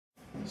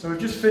So we've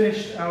just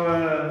finished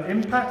our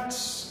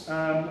impacts.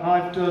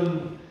 I've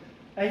done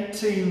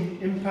 18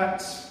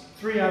 impacts,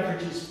 3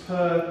 averages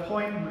per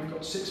point, and we've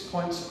got 6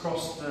 points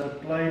across the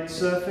blade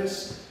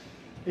surface.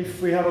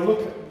 If we have a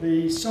look at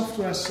the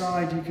software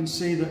side, you can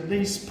see that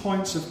these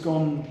points have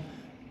gone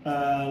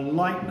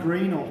light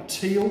green or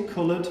teal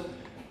coloured,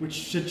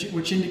 which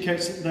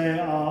indicates that they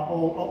are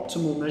all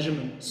optimal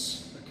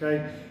measurements.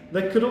 Okay,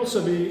 they could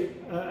also be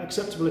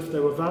acceptable if they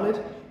were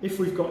valid. If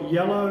we've got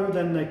yellow,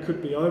 then they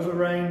could be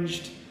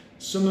overranged.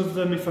 Some of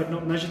them, if I'd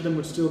not measured them,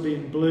 would still be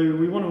in blue.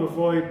 We want to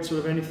avoid sort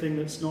of anything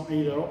that's not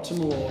either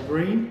optimal or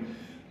green.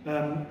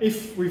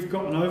 If we've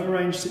got an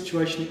overrange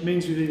situation, it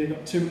means we've either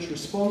got too much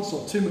response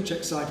or too much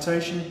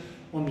excitation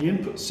on the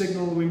input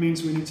signal, which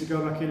means we need to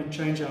go back in and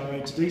change our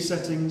A to D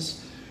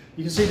settings.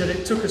 You can see that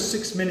it took us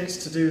 6 minutes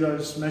to do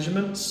those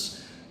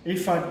measurements.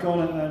 If I'd gone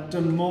and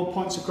done more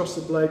points across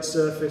the blade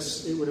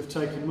surface, it would have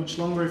taken much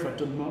longer. If I'd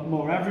done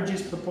more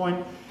averages per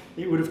point,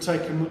 it would have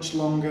taken much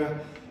longer.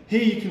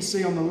 Here you can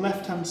see on the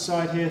left-hand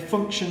side here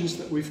functions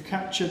that we've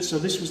captured. So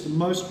this was the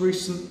most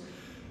recent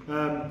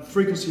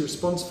frequency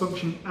response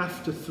function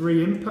after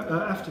three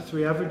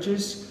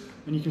averages,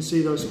 and you can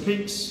see those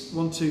peaks,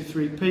 1, 2,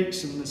 3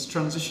 peaks, and there's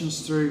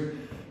transitions through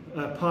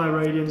pi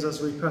radians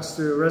as we pass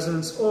through a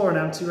resonance or an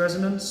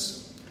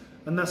anti-resonance,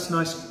 and that's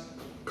nice,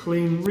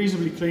 clean,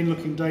 reasonably clean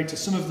looking data.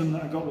 Some of them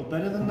that I got were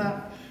better than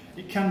that.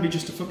 It can be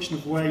just a function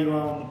of where you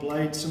are on the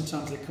blade.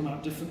 Sometimes they come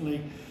out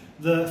differently.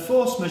 The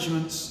force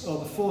measurements, or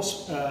the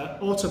force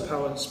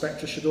autopower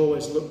spectra, should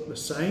always look the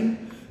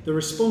same. The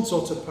response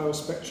autopower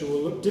spectra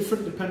will look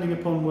different depending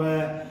upon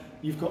where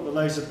you've got the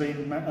laser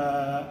beam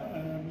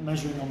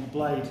measuring on the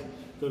blade.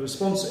 The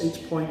response at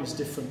each point is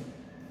different.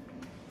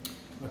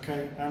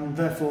 Okay, and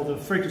therefore the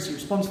frequency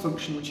response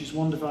function, which is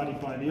one divided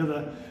by the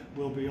other,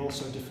 will be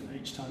also different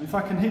each time. If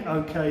I can hit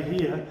OK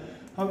here,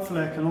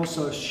 hopefully I can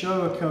also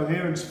show a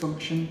coherence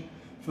function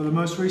for the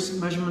most recent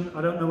measurement.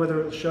 I don't know whether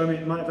it'll show me,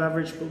 it might have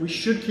averaged, but we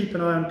should keep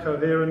an eye on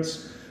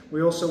coherence.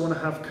 We also want to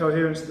have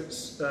coherence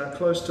that's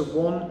close to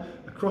 1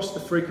 across the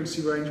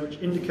frequency range, which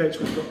indicates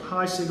we've got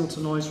high signal to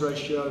noise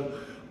ratio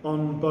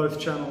on both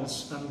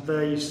channels, and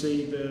there you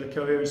see the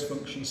coherence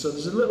function. So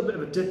there's a little bit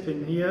of a dip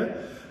in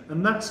here,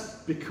 and that's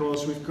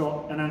because we've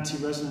got an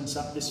anti-resonance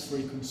at this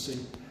frequency.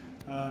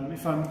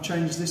 If I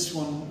change this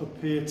one up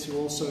here to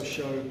also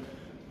show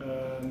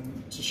the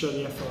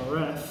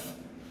FRF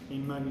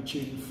in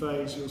magnitude and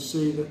phase, you'll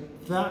see that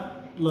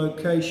that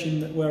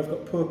location where I've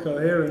got poor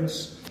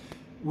coherence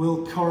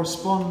will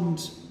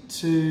correspond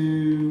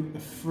to a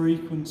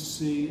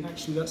frequency,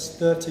 actually that's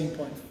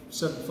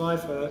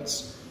 13.75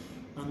 Hertz,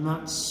 and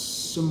that's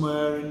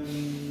somewhere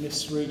in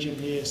this region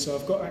here. So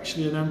I've got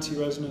actually an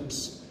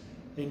anti-resonance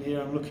in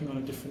here. I'm looking on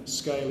a different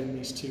scale in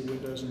these two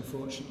windows,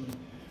 unfortunately.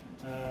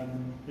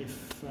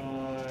 If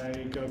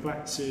I go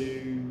back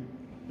to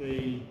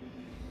the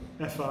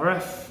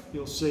FRF,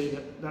 you'll see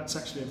that that's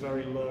actually a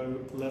very low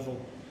level.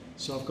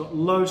 So I've got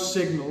low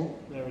signal,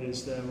 there it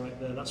is there, right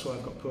there. That's why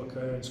I've got poor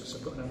coherence, because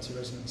I've got an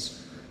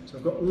anti-resonance. So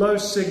I've got low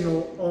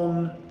signal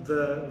on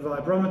the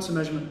vibrometer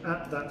measurement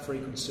at that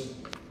frequency.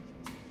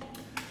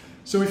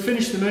 So we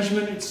finished the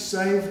measurement, it's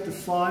saved the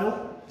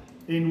file.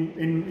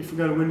 If we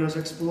go to Windows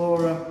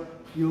Explorer,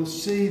 you'll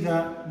see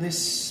that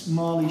this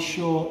Marley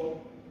short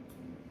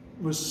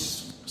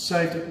was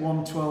saved at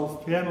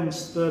 1:12 PM on the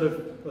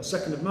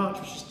 2nd of March,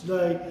 which is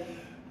today.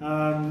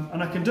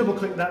 And I can double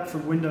click that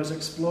from Windows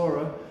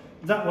Explorer.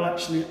 That will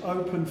actually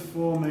open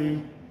for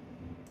me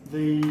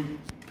the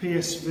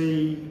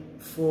PSV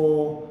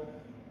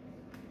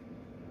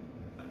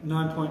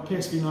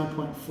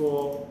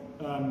 9.4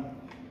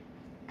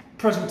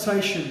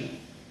 presentation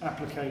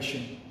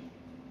application.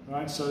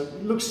 Right, so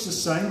it looks the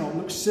same, or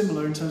looks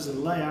similar in terms of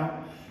the layout.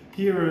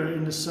 Here are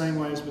in the same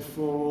way as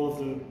before, all of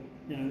the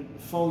the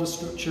folder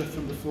structure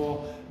from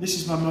before. This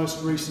is my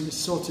most recent, it's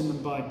sorting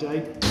them by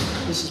date.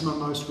 This is my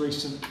most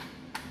recent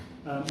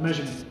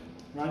measurement.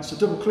 Right, so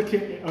double click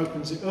it, it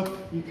opens it up.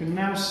 You can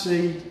now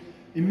see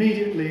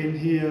immediately in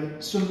here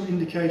some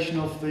indication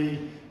of the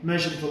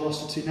measured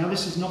velocity. Now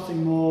this is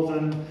nothing more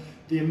than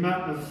the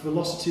amount of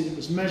velocity that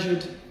was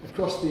measured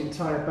across the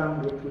entire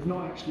bandwidth. We've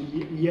not actually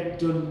yet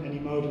done any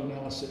modal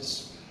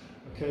analysis.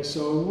 Okay,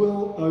 so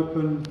we'll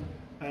open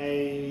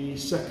a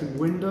second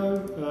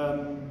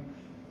window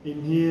in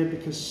here,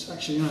 because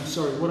actually, no,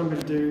 sorry, what I'm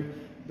going to do,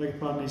 beg your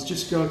pardon, is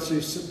just go to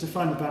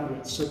define the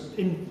bandwidth. So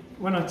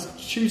when I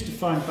choose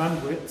define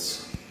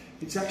bandwidths,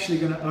 it's actually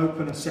going to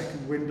open a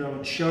second window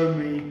and show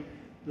me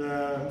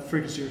the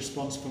frequency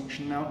response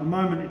function. Now at the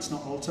moment it's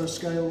not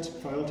auto-scaled.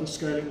 If I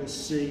auto-scale it, we'll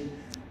see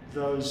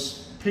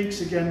those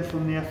peaks again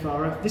from the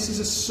FRF. This is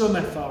a sum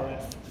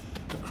FRF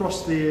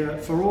across the,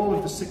 for all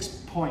of the 6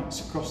 points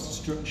across the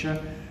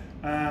structure,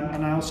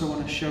 and I also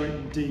want to show it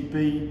in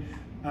dB.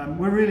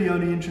 We're really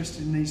only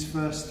interested in these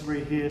first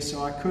 3 here,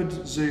 so I could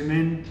zoom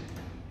in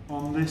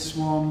on this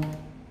one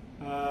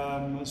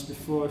as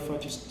before. If I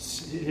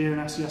just hit here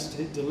and actually has to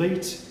hit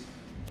delete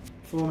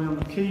for me on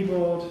the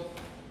keyboard.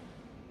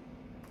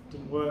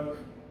 Didn't work.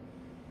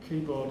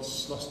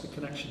 Keyboard's lost the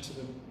connection to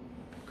the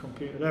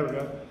computer. There we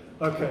go.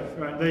 Okay,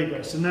 right, there you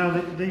go. So now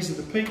these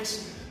are the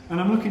peaks, and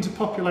I'm looking to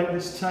populate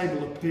this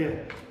table up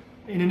here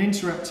in an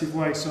interactive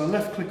way. So I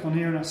left click on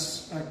here and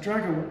I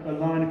drag a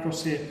line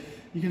across here.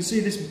 You can see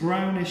this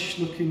brownish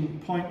looking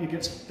point.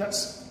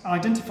 That's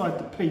identified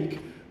the peak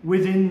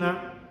within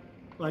that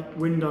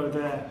window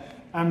there.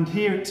 And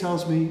here it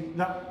tells me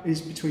that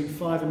is between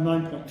 5 and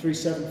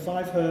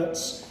 9.375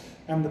 hertz,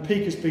 and the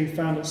peak has been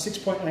found at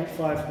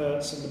 6.85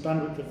 hertz, and the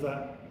bandwidth of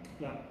that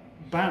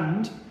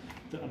band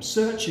that I'm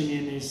searching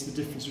in is the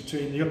difference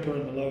between the upper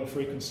and the lower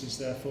frequencies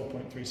there,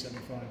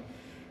 4.375.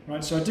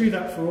 Right, so I do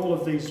that for all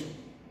of these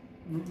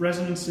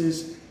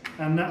resonances,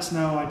 and that's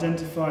now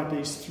identified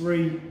these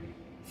 3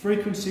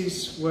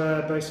 frequencies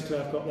where basically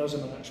I've got those are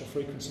my natural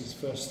frequencies,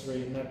 first 3,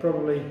 and they're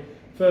probably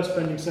first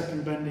bending,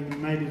 second bending,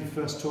 and maybe the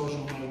first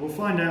torsional mode. We'll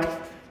find out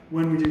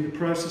when we do the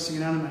processing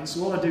and animate.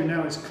 So all I do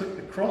now is click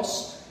the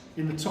cross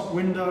in the top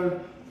window,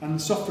 and the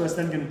software is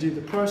then going to do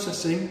the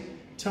processing.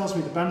 It tells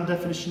me the band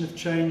definition have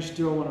changed.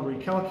 Do I want to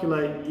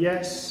recalculate?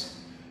 Yes.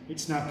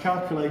 It's now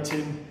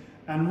calculating,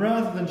 and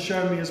rather than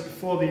show me as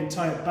before the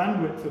entire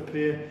bandwidth up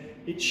here,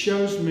 it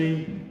shows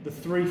me the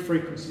 3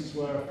 frequencies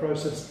where I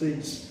processed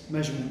these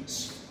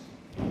measurements.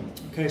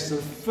 Okay, so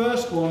the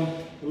first one,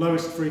 the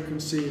lowest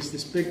frequency, is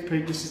this big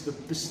peak. This is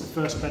the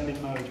first bending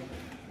mode.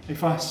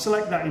 If I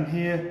select that in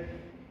here,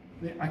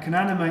 I can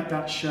animate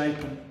that shape,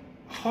 and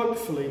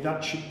hopefully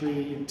that should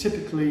be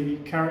typically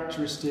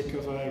characteristic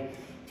of a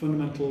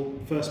fundamental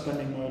first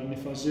bending mode. And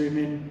if I zoom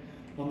in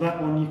on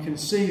that one, you can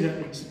see that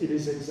it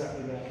is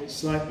exactly that.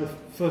 It's like the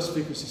first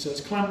frequency, so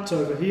it's clamped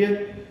over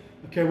here.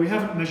 Okay, we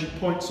haven't measured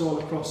points all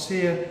across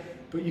here,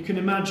 but you can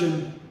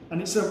imagine,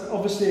 and it's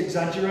obviously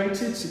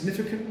exaggerated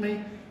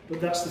significantly, but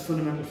that's the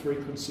fundamental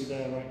frequency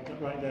there,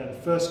 right there,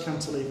 the first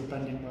cantilever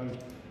bending mode.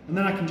 And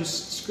then I can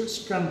just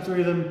scan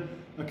through them.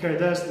 Okay,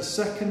 there's the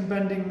second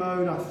bending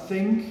mode, I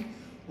think,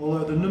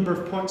 although the number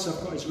of points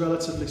I've got is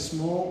relatively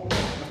small.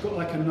 I've got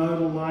like a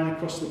nodal line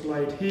across the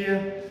blade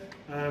here.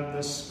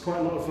 There's quite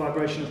a lot of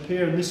vibration up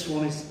here, and this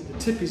one is, the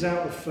tip is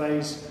out of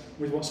phase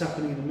with what's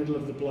happening in the middle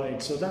of the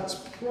blade. So that's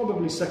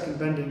probably second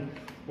bending,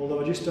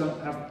 although I just don't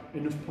have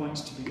enough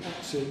points to be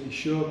absolutely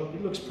sure, but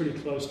it looks pretty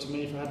close to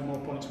me. If I had more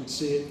points, we'd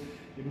see it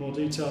in more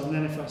detail. And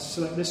then if I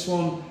select this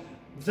one,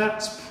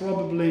 that's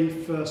probably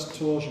first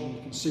torsion.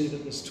 You can see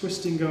that there's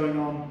twisting going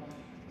on,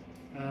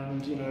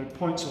 and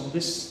points on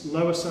this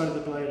lower side of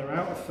the blade are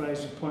out of phase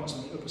with points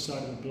on the upper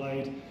side of the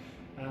blade,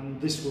 and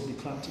this will be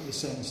clamped at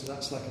this end, so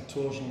that's like a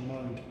torsional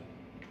mode.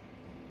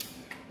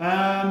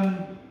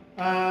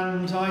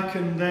 And I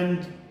can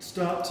then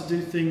start to do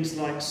things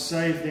like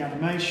save the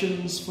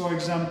animations, for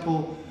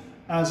example,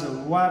 as a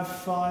WAV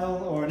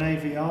file or an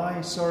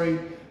AVI, sorry.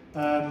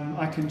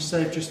 I can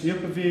save just the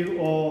upper view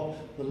or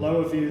the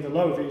lower view. The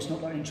lower view is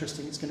not that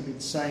interesting, it's going to be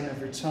the same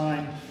every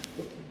time.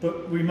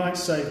 But we might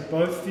save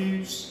both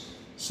views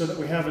so that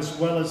we have, as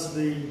well as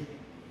the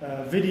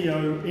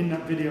video, in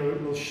that video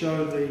it will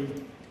show the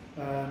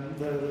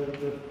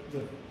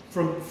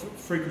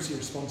frequency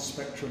response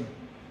spectrum.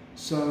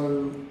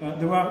 So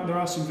there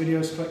are some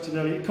videos collected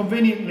earlier.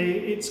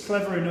 Conveniently, it's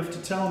clever enough to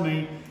tell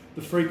me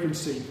the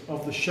frequency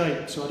of the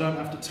shape, so I don't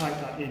have to type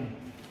that in.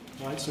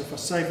 Right, so if I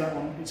save that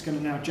one, it's going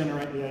to now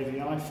generate the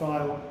AVI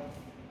file.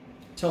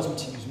 It tells me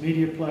to use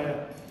media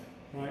player.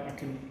 Right, I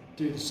can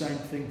do the same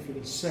thing for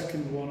the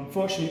second one.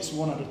 Unfortunately, it's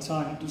one at a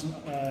time. It doesn't,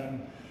 I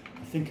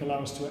think,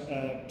 allow us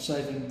to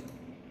save them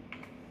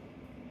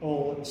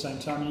all at the same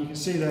time. And you can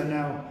see they're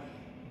now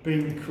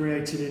being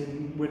created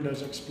in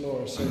Windows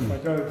Explorer. So if I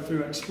go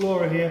through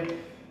Explorer here,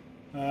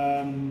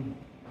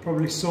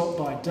 probably sort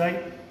by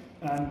date,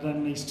 and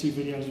then these 2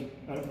 videos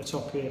are at the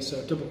top here.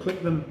 So double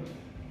click them,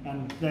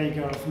 and there you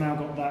go. I've now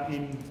got that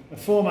in a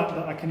format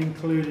that I can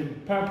include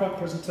in PowerPoint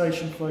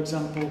presentation, for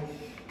example.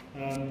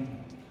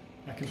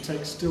 I can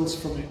take stills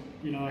from it.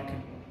 I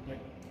can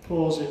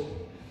pause it,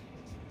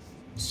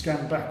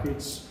 scan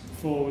backwards,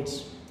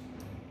 forwards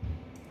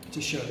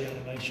to show the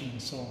animation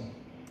and so on.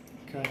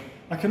 Okay.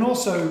 I can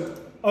also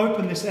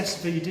open this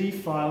SVD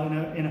file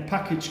in a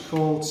package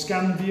called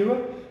Scan Viewer,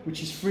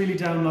 which is freely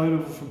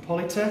downloadable from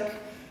Polytec,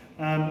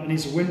 and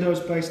is a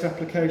Windows-based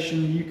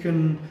application.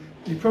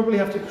 You probably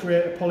have to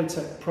create a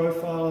Polytec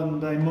profile,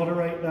 and they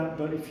moderate that.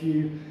 But if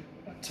you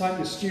type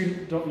your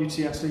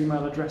student.uts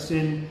email address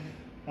in,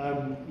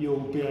 you'll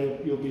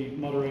be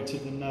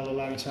moderated, and they'll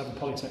allow you to have a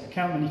Polytec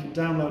account. And you can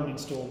download and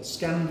install the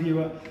Scan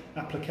Viewer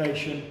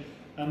application.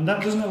 And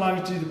that doesn't allow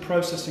you to do the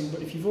processing,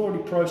 but if you've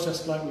already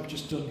processed like we've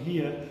just done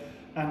here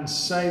and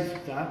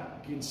saved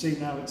that, you can see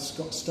now it's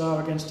got a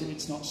star against it,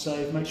 it's not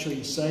saved. Make sure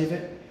you save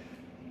it,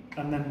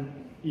 and then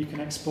you can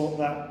export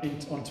that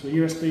onto a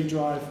USB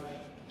drive,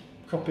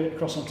 copy it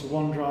across onto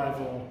OneDrive,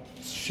 or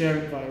share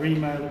it via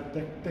email.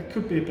 There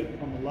could be a bit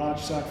on the large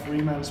side for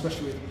email,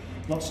 especially with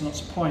lots and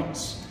lots of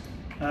points.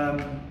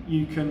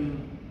 You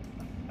can,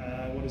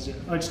 what is it?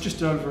 Oh, it's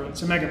just over,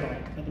 it's a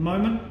megabyte at the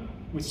moment,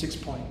 with 6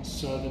 points.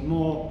 So the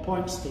more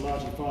points, the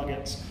larger the file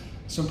gets.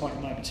 At some point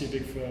it might be too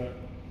big for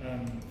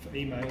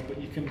email,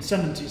 but you can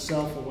send them to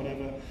yourself or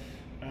whatever,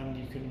 and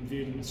you can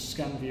view them as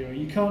scan viewer.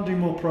 You can't do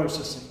more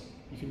processing,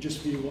 you can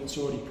just view what's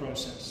already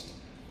processed.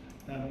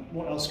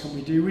 What else can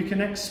we do? We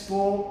can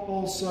export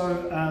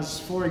also as,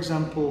 for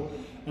example,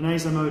 an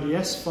ASM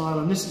ODS file,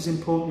 and this is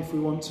important if we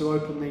want to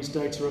open these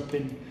data up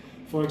in,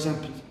 for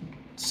example,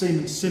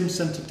 Siemens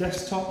SimCenter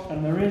desktop,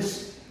 and there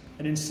is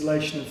an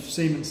installation of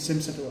Siemens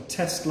SimCenter or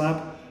Test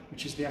Lab,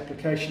 which is the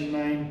application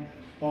name,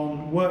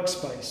 on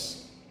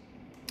Workspace.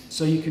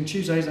 So you can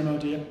choose ASM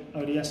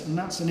ODS, and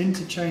that's an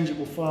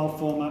interchangeable file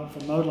format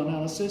for modal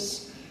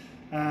analysis.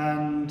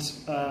 And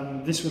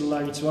this will allow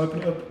you to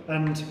open it up,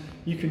 and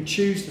you can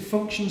choose the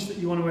functions that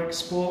you want to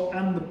export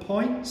and the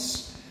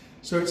points.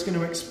 So it's going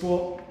to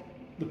export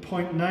the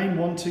point name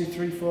 1, 2,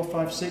 3, 4,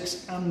 5,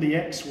 6 and the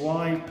X,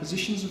 Y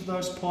positions of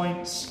those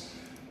points.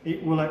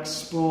 It will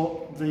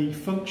export the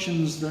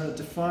functions that are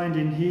defined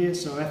in here,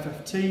 so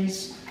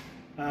FFTs,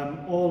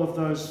 all of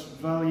those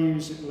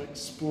values. It will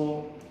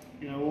export,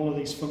 all of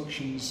these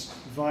functions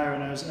via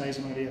an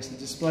ASM ODS. The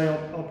display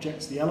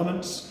objects, the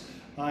elements,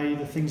 i.e.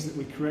 the things that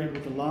we create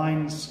with the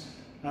lines,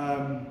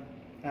 and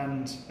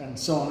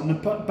so on. And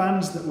the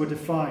bands that were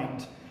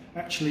defined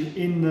actually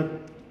in the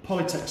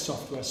Polytec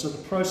software. So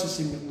the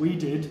processing that we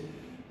did,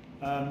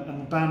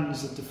 and the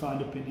bands are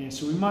defined up in here.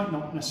 So we might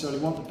not necessarily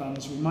want the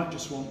bands, we might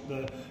just want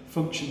the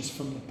functions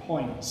from the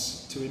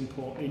points to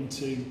import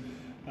into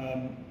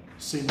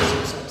Siemens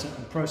SimCenter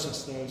and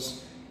process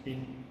those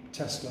in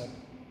Test Lab.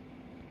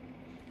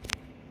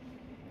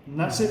 And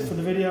that's it for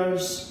the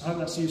videos. I hope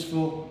that's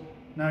useful.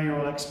 Now you're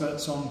all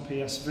experts on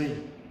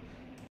PSV.